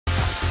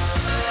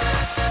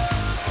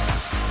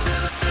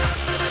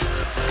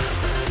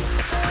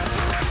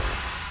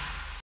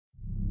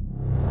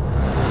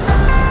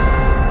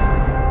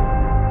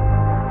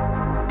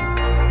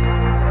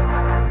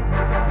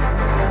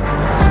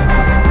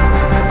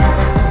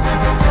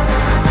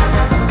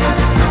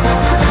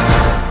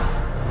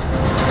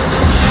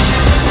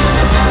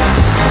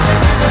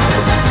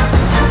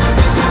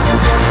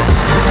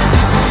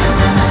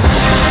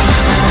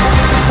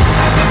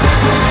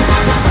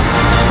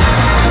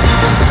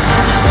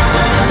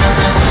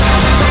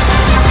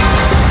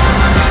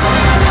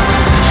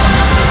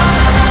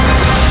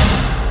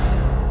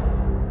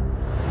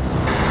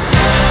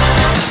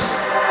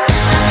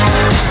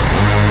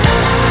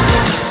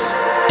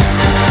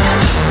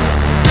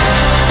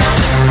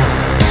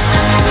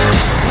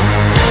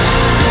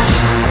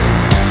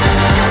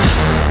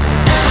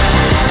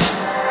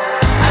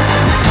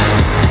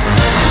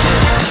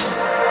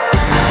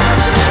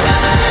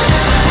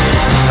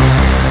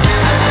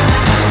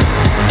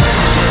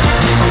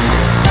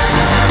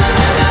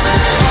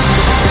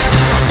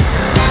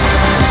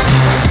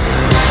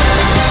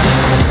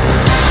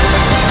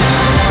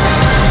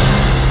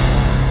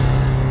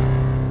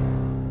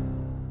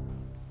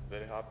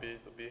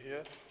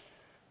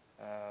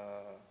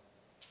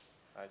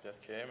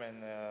just came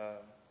and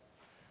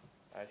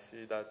I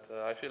see that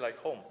I feel like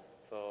home.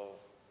 So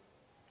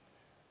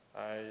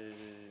I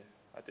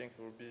think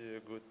it will be a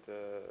good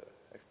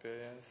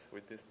experience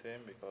with this team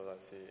because I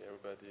see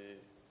everybody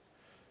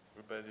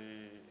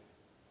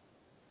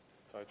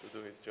try to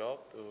do his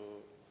job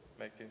to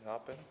make things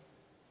happening,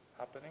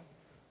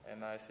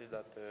 and I see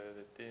that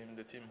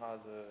the team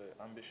has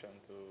ambition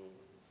to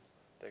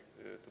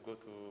go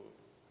to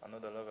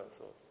another level.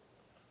 So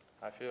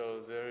I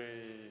feel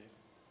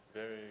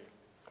very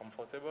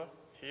comfortable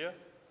here.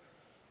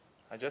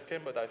 I just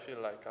came, but I feel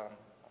like I'm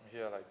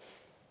here like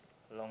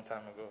a long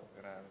time ago,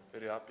 and I'm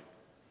very happy.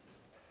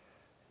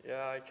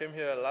 Yeah, I came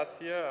here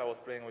last year. I was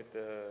playing with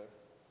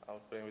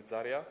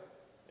Zaria.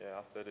 Yeah,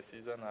 after the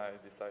season, I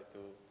decided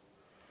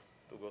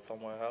to go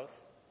somewhere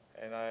else,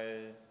 and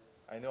I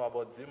know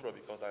about Zimbru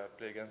because I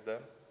play against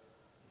them,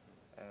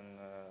 and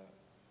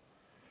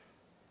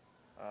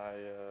I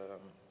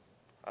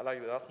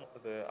like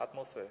the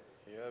atmosphere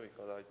here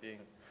because I think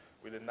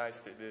with the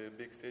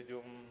big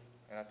stadium,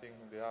 and I think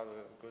they have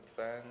good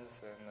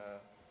fans, and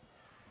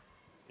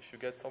if you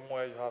get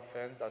somewhere you have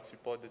fans that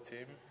support the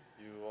team,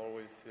 you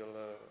always feel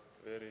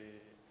very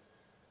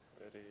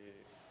good.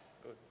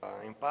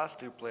 In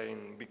past, you play in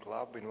one big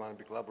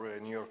club,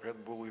 New York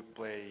Red Bull. You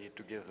play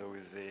together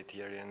with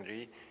Thierry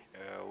Henry.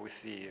 We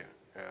see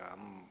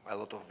a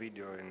lot of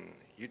video in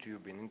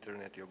YouTube, in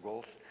internet, your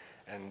goals.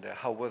 And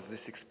how was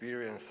this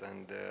experience?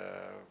 And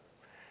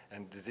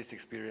did this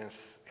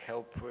experience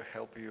help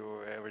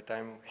you every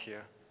time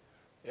here?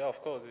 Yeah,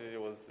 of course,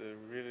 it was a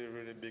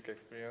really big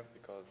experience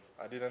because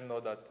I didn't know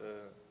that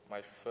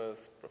my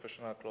first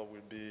professional club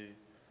will be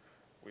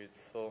with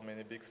so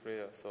many big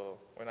players. So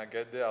when I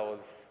get there,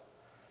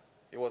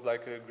 it was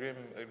like a dream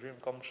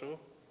come true.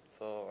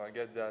 So I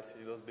get there, I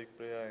see those big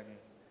players, and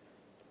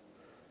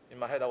in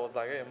my head I was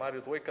like, hey,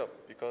 Marius, wake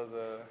up, because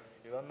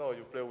you don't know,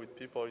 you play with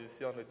people you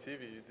see on the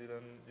TV,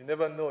 you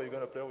never know you're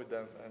gonna play with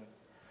them. And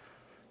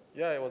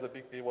yeah, it was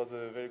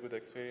a very good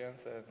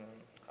experience, and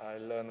I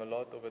learned a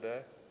lot over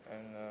there.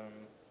 And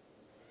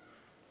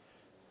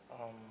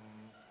how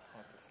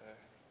to say?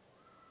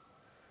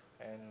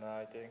 And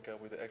I think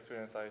with the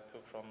experience I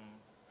took from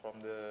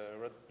the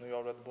New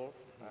York Red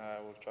Bulls, I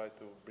will try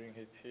to bring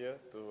it here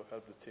to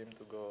help the team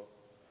to go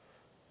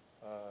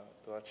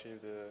to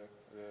achieve the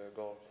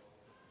goals.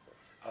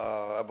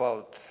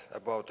 About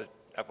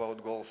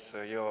goals,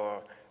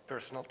 your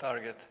personal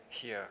target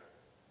here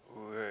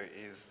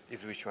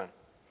is which one?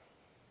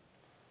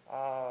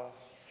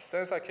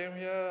 Since I came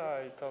here,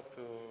 I talked to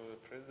the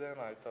president,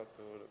 I talked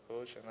to the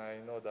coach, and I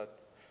know that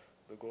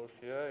the goals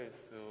here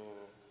is to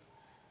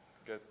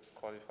get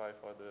qualified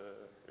for the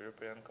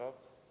European Cup,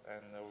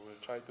 and we'll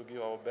try to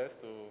give our best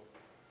to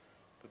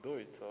do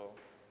it. So.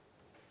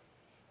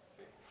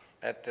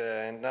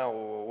 And now,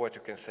 what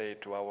you can say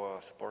to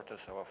our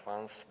supporters, our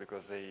fans,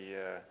 because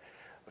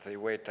they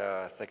wait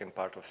a second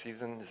part of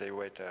season, they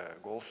wait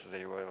goals,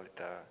 they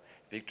wait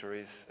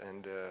victories,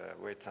 and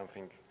wait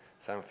something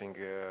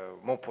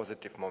more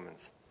positive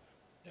moments.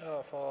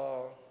 Yeah,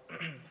 for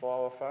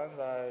our fans,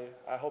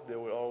 I hope they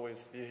will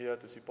always be here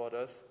to support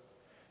us,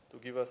 to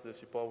give us the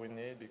support we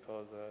need,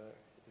 because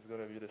it's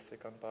going to be the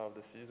second part of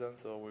the season,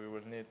 so we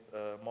will need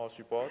more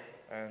support.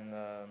 And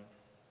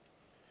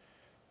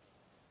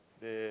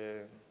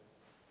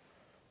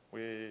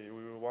we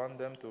want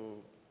them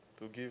to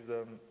give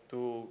them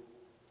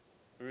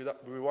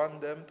we want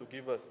them to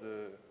give us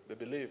the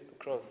belief to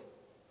cross.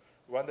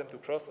 We want them to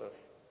trust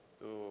us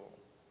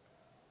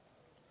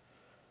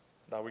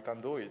that we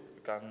can do it.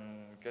 We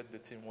can get the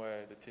team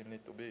where the team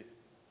needs to be.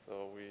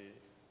 So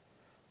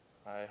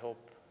I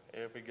hope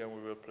every game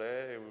we will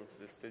play,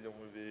 the stadium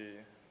will be,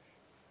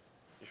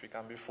 if it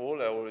can be full,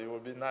 it will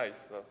be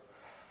nice. So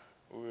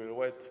we will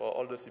wait for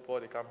all the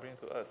support they can bring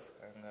to us,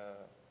 and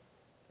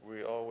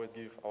we always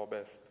give our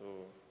best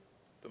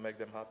to make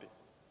them happy.